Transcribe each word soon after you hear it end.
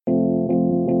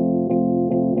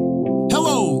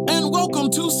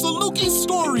to Saluki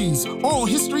Stories, Oral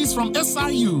Histories from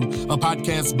SIU, a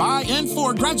podcast by and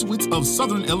for graduates of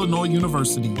Southern Illinois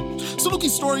University. Saluki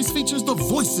Stories features the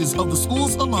voices of the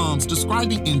school's alums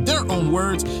describing in their own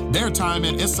words their time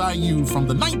at SIU from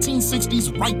the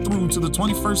 1960s right through to the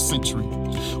 21st century.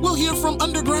 We'll hear from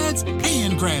undergrads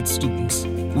and grad students.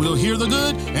 We'll hear the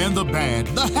good and the bad,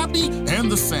 the happy and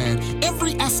the sad,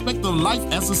 every aspect of life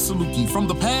as a Saluki from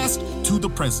the past to the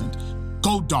present.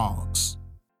 Go Dogs!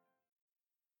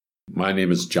 My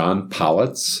name is John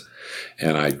Politz,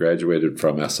 and I graduated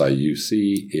from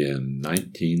SIUC in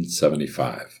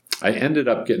 1975. I ended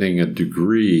up getting a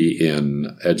degree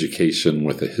in education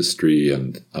with a history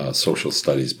and social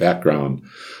studies background,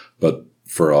 but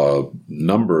for a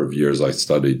number of years I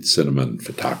studied cinema and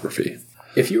photography.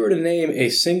 If you were to name a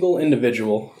single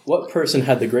individual, what person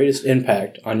had the greatest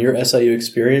impact on your SIU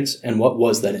experience, and what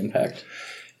was that impact?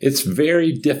 It's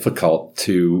very difficult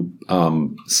to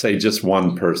say just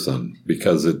one person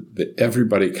because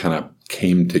everybody kind of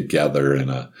came together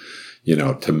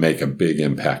to make a big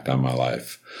impact on my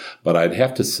life. But I'd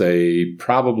have to say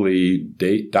probably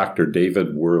Dr. David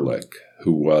Werlich,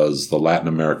 who was the Latin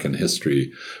American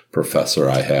history professor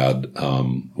I had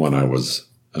when I was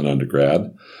an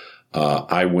undergrad.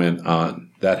 I went on.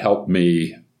 That helped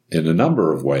me in a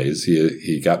number of ways.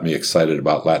 He got me excited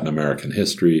about Latin American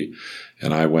history,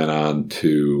 and I went on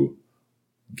to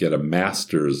get a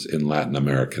master's in Latin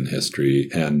American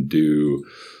history and do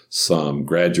some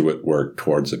graduate work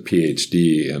towards a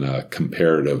PhD in a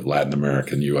comparative Latin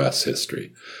American U.S.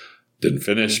 history. Didn't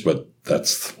finish, but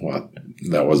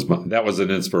that was an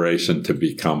inspiration to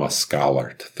become a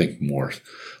scholar, to think more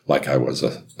like I was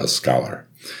a scholar.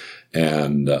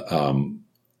 And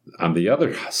on the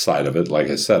other side of it, like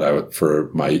I said, for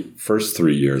my first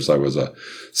 3 years, I was a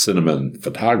cinema and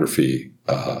photography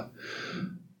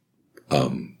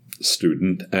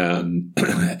student, and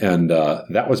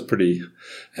that was pretty.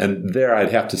 And there,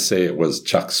 I'd have to say it was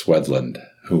Chuck Swedland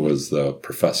who was the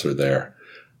professor there,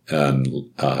 and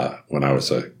when I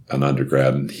was an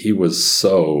undergrad, and he was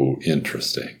so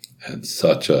interesting and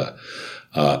such a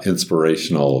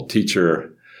inspirational teacher.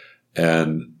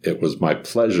 And it was my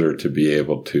pleasure to be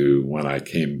able to, when I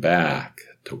came back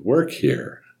to work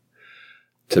here,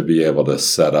 to be able to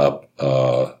set up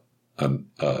an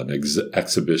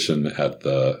exhibition at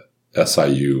the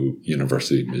SIU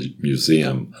University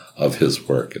Museum of his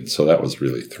work. And so that was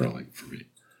really thrilling for me.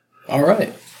 All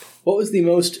right. What was the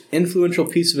most influential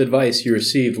piece of advice you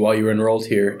received while you were enrolled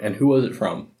here, and who was it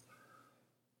from?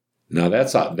 Now,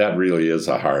 that really is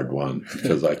a hard one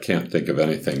because I can't think of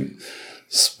anything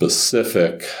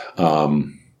specific.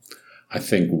 I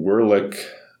think Werlich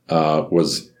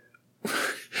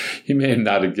he may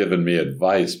not have given me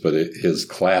advice, but his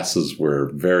classes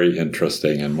were very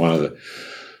interesting. And one of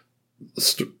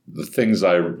the things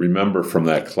I remember from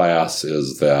that class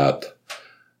is that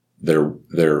there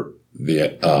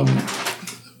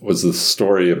was the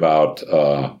story about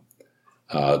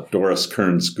Doris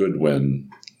Kearns Goodwin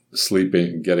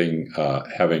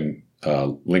having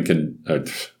Lincoln.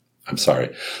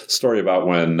 Story about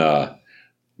when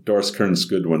Doris Kearns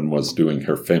Goodwin was doing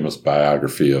her famous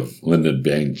biography of Lyndon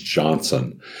Baines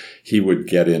Johnson. He would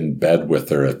get in bed with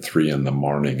her at 3 a.m.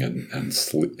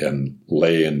 and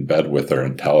lay in bed with her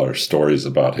and tell her stories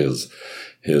about his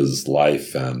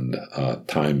life and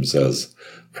times as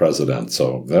president.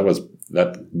 So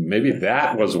maybe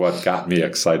that was what got me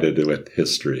excited with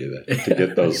history, to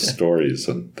get those stories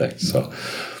and things. So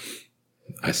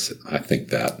I think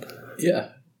that.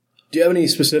 Yeah. Do you have any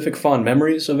specific fond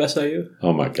memories of SIU?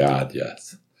 Oh my God,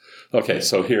 yes. Okay,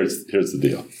 so here's the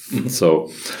deal. Mm-hmm.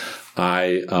 So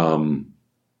my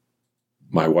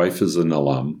wife is an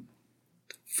alum.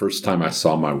 First time I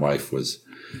saw my wife was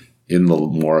in the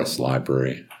Morris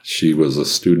Library. She was a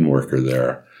student worker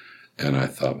there, and I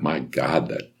thought, my God,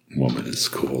 that woman is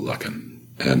cool looking.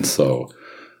 And so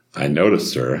I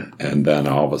noticed her, and then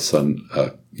all of a sudden,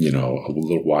 a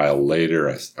little while later,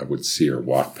 I would see her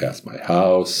walk past my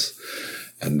house,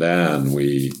 and then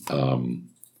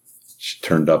she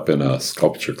turned up in a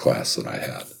sculpture class that I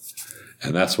had,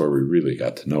 and that's where we really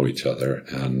got to know each other,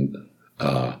 and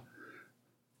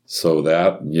so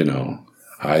that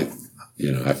I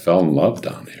fell in love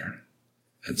down here,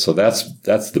 and so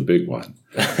that's the big one.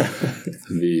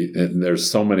 And there's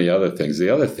so many other things. The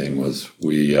other thing was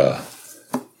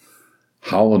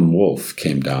Howlin' Wolf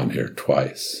came down here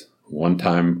twice. One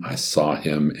time I saw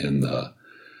him in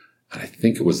I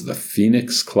think it was the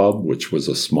Phoenix Club, which was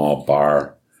a small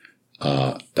bar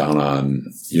down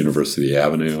on University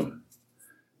Avenue.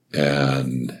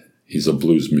 And he's a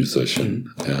blues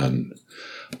musician. And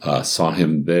saw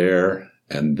him there.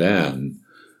 And then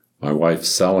my wife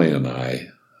Sally and I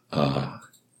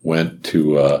went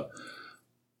to a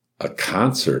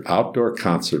concert, outdoor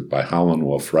concert by Howlin'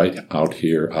 Wolf right out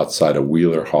here outside of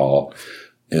Wheeler Hall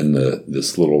in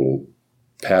this little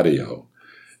patio.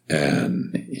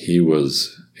 And he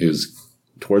was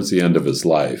towards the end of his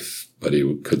life, but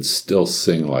he could still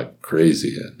sing like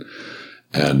crazy.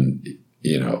 And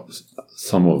you know,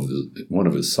 one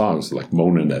of his songs, like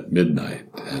Moaning at Midnight,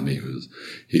 and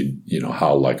he'd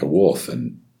howl like a wolf.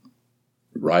 And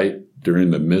right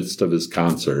during the midst of his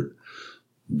concert,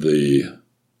 the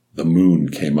moon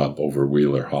came up over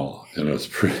Wheeler Hall, and it was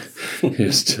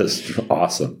just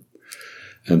awesome.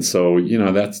 And so,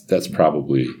 those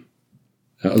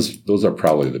are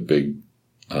probably the big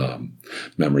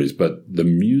memories. But the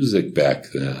music back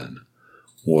then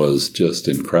was just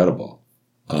incredible.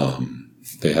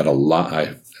 They had a lot.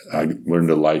 I learned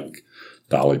to like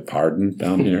Dolly Parton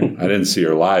down here. I didn't see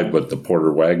her live, but the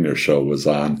Porter Wagner show was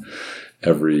on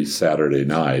every Saturday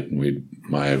night, and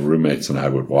my roommates and I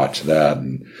would watch that.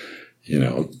 And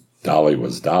Dolly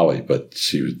was Dolly, but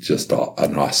she was just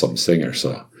an awesome singer.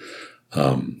 So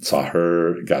saw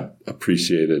her, got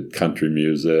appreciated country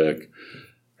music,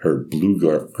 heard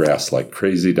bluegrass like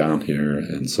crazy down here,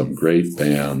 and some great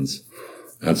bands.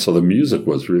 And so the music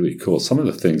was really cool. Some of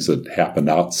the things that happened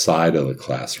outside of the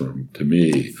classroom, to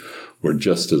me, were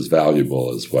just as valuable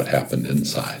as what happened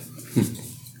inside.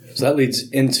 So that leads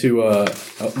into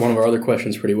one of our other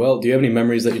questions pretty well. Do you have any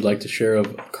memories that you'd like to share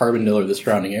of Carbondale or the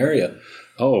surrounding area?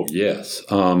 Oh, yes.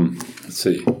 Let's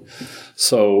see.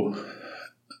 So,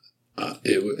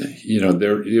 it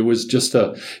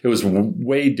was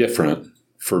way different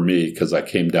for me because I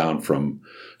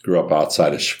grew up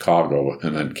outside of Chicago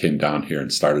and then came down here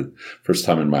and started, first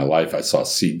time in my life, I saw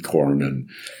seed corn and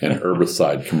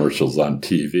herbicide commercials on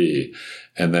TV.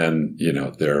 And then,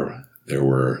 there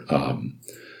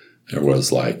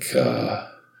was like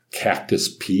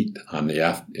Cactus Pete on the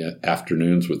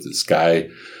afternoons with this guy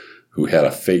who had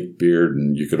a fake beard,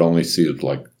 and you could only see his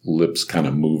like lips kind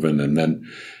of moving. And then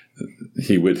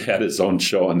he had his own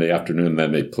show in the afternoon. And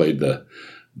then they played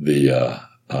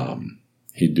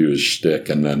he'd do his shtick,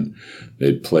 and then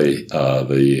they'd play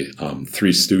the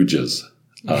Three Stooges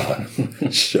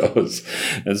shows.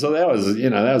 And so that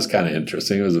was kind of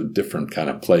interesting. It was a different kind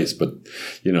of place, but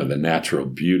the natural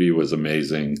beauty was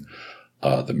amazing.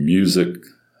 The music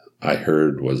I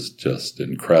heard was just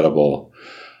incredible.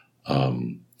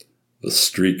 The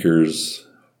Streakers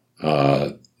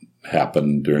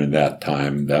happened during that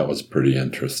time. That was pretty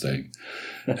interesting.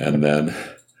 And then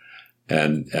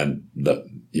and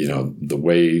the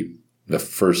way the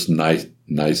first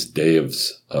nice day of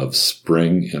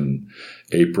spring in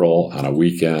April on a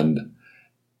weekend,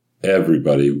 every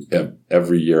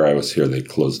year I was here, they'd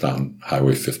close down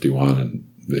Highway 51 and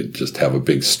they'd just have a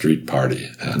big street party.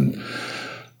 And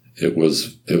it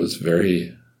was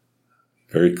very,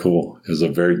 very cool. It was a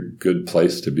very good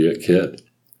place to be a kid.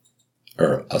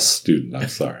 Or a student, I'm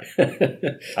sorry.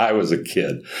 I was a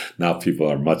kid. Now people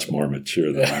are much more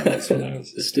mature than I was when I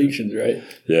was. Distinctions, right?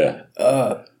 Yeah.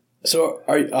 So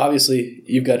obviously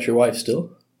you've got your wife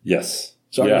still? Yes.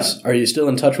 So are you still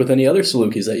in touch with any other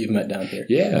Salukis that you've met down here?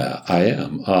 Yeah, I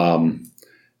am.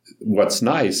 What's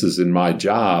nice is in my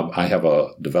job, I have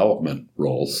development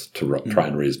roles to try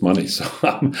and raise money. So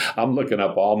I'm looking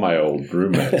up all my old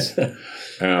roommates.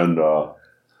 And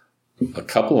a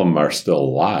couple of them are still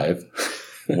alive.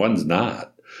 One's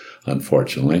not,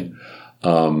 unfortunately.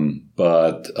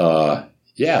 But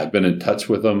I've been in touch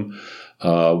with them.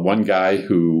 One guy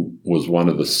who was one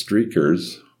of the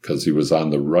Streakers, because he was on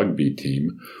the rugby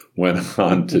team, went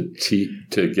on to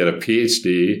get a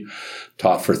PhD,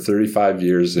 taught for 35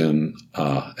 years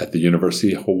at the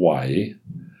University of Hawaii.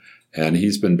 And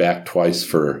he's been back once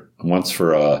for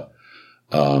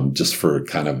just for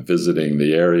kind of visiting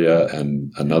the area,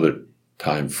 and another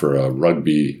time for a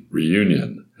rugby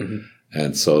reunion. Mm-hmm.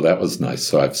 And so that was nice.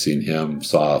 So I've seen him,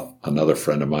 saw another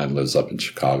friend of mine lives up in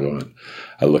Chicago, and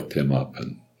I looked him up.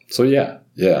 And so, I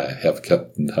have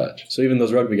kept in touch. So even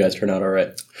those rugby guys turn out all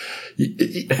right?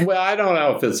 Well, I don't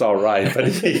know if it's all right, but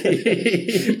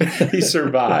he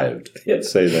survived.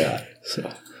 Let's say that.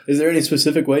 So. Is there any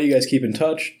specific way you guys keep in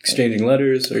touch, exchanging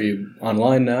letters? Are you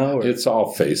online now? Or? It's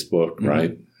all Facebook, mm-hmm.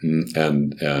 right?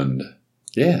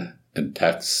 And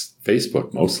text.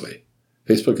 Facebook mostly.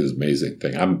 Facebook is an amazing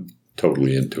thing. I'm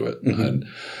totally into it. Mm-hmm. And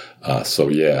I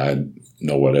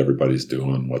know what everybody's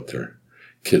doing, what their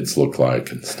kids look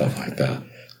like and stuff like that.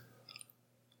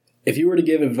 If you were to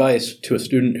give advice to a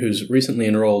student who's recently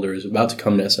enrolled or is about to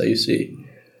come to SIUC,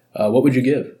 what would you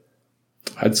give?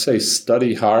 I'd say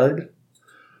study hard,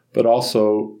 but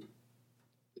also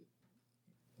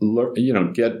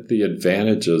get the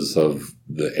advantages of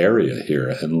the area here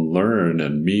and learn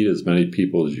and meet as many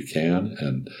people as you can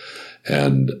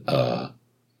and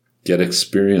get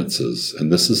experiences.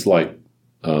 And this is like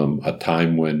a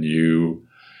time when you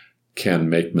can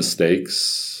make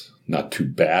mistakes, not too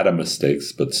bad of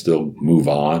mistakes, but still move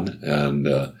on. And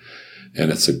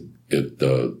it's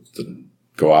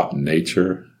go out in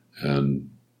nature and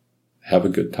have a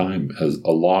good time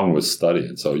along with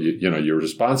studying. So your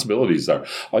responsibilities are,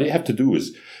 all you have to do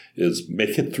is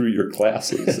make it through your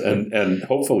classes and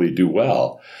hopefully do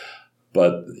well.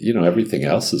 But everything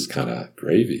else is kind of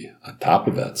gravy on top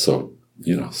of that. So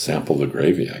sample the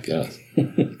gravy, I guess.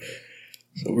 So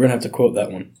we're gonna have to quote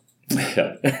that one.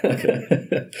 Yeah.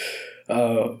 Okay.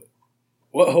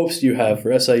 What hopes do you have for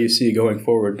SIUC going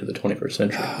forward to the 21st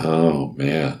century? Oh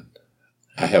man.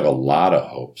 I have a lot of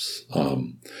hopes,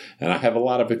 and I have a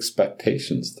lot of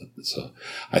expectations. So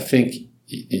I think,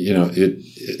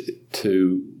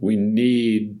 we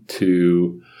need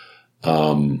to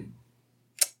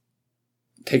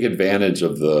take advantage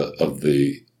of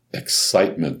the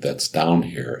excitement that's down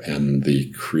here and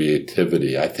the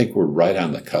creativity. I think we're right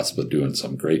on the cusp of doing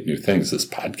some great new things. This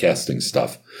podcasting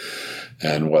stuff,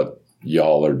 and what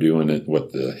y'all are doing,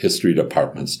 what the history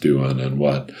department's doing, and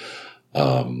what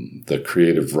the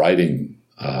creative writing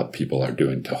people are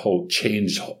doing to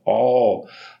change all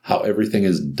how everything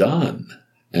is done.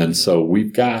 And so we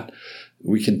can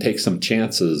take some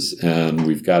chances, and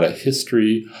we've got a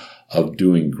history of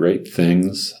doing great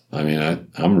things. I mean,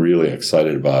 I'm really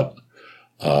excited about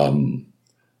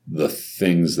the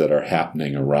things that are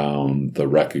happening around the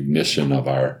recognition of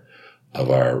our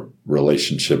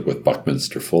relationship with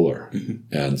Buckminster Fuller. Mm-hmm.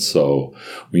 And so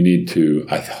we need to,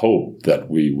 I hope that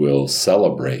we will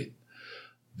celebrate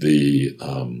the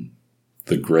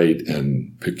great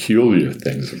and peculiar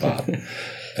things about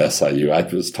SIU. I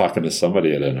was talking to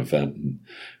somebody at an event, and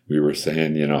we were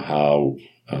saying, how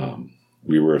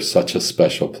we were such a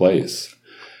special place,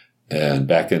 and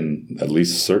back in at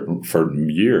least for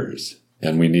years.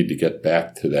 And we need to get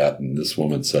back to that. And this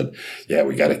woman said, yeah,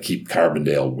 we got to keep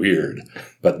Carbondale weird.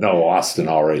 But no, Austin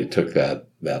already took that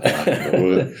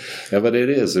line. Yeah, but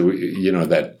it is,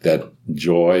 that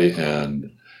joy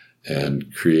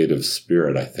and creative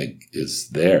spirit, I think, is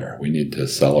there. We need to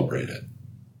celebrate it.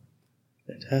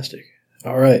 Fantastic.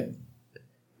 All right.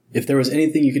 If there was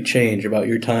anything you could change about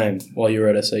your time while you were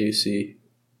at SIUC,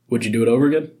 would you do it over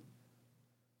again?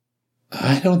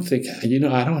 I don't think, I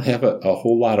don't have a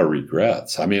whole lot of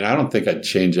regrets. I mean, I don't think I'd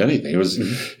change anything. It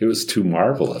was too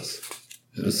marvelous.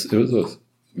 It was a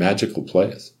magical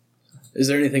place. Is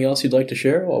there anything else you'd like to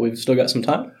share while we've still got some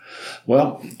time?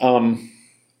 Well,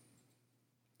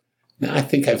 I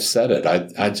think I've said it.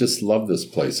 I just love this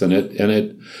place, and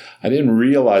I didn't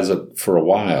realize it for a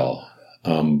while,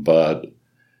 but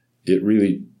it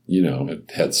really,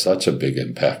 it had such a big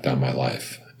impact on my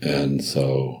life, and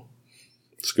so.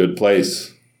 It's a good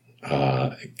place.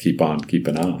 Keep on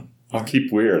keeping on. I'll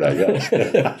keep weird, I guess.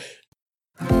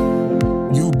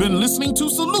 You've been listening to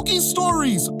Saluki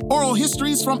Stories, Oral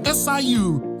Histories from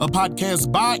SIU, a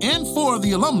podcast by and for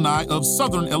the alumni of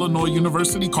Southern Illinois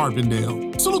University,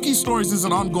 Carbondale. Saluki Stories is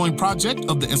an ongoing project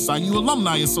of the SIU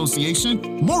Alumni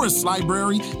Association, Morris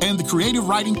Library, and the Creative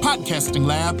Writing Podcasting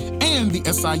Lab, and the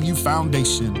SIU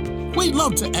Foundation. We'd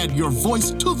love to add your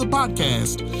voice to the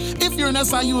podcast. If you're an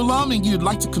SIU alum and you'd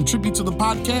like to contribute to the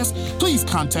podcast, please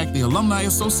contact the Alumni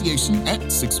Association at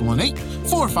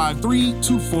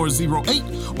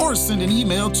 618-453-2408 or send an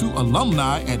email to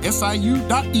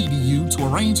alumni@siu.edu to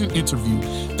arrange an interview.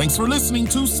 Thanks for listening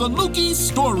to Saluki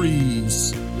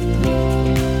Stories.